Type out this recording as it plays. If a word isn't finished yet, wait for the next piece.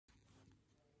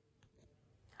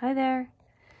Hi there.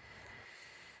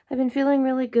 I've been feeling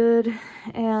really good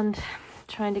and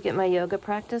trying to get my yoga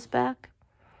practice back,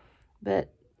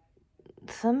 but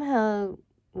somehow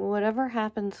whatever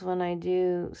happens when I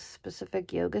do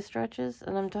specific yoga stretches,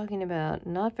 and I'm talking about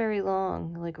not very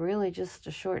long, like really just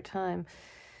a short time,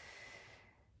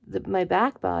 my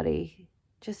back body,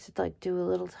 just to like do a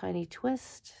little tiny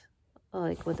twist,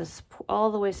 like with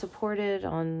all the way supported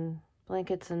on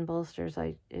blankets and bolsters,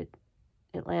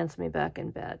 it lands me back in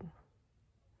bed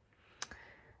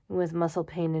with muscle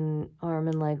pain and arm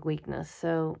and leg weakness.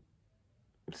 So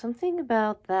something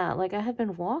about that, like I had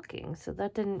been walking, so I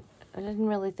didn't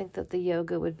really think that the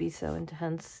yoga would be so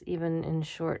intense, even in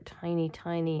short, tiny,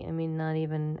 I mean, not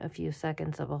even a few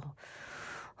seconds of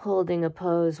holding a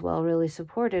pose while really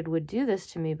supported would do this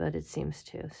to me, but it seems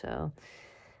to. So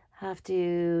have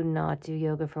to not do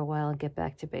yoga for a while and get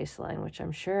back to baseline, which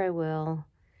I'm sure I will.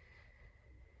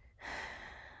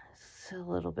 It's a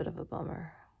little bit of a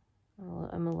bummer.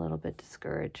 I'm a little bit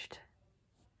discouraged.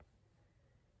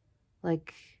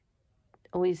 Like,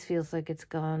 always feels like it's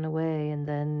gone away, and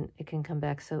then it can come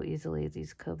back so easily,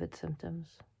 these COVID symptoms.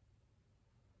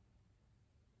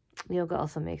 Yoga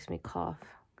also makes me cough.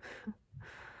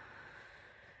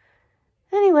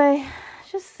 Anyway,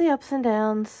 just the ups and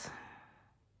downs.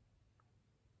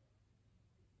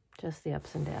 Just the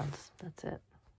ups and downs. That's it.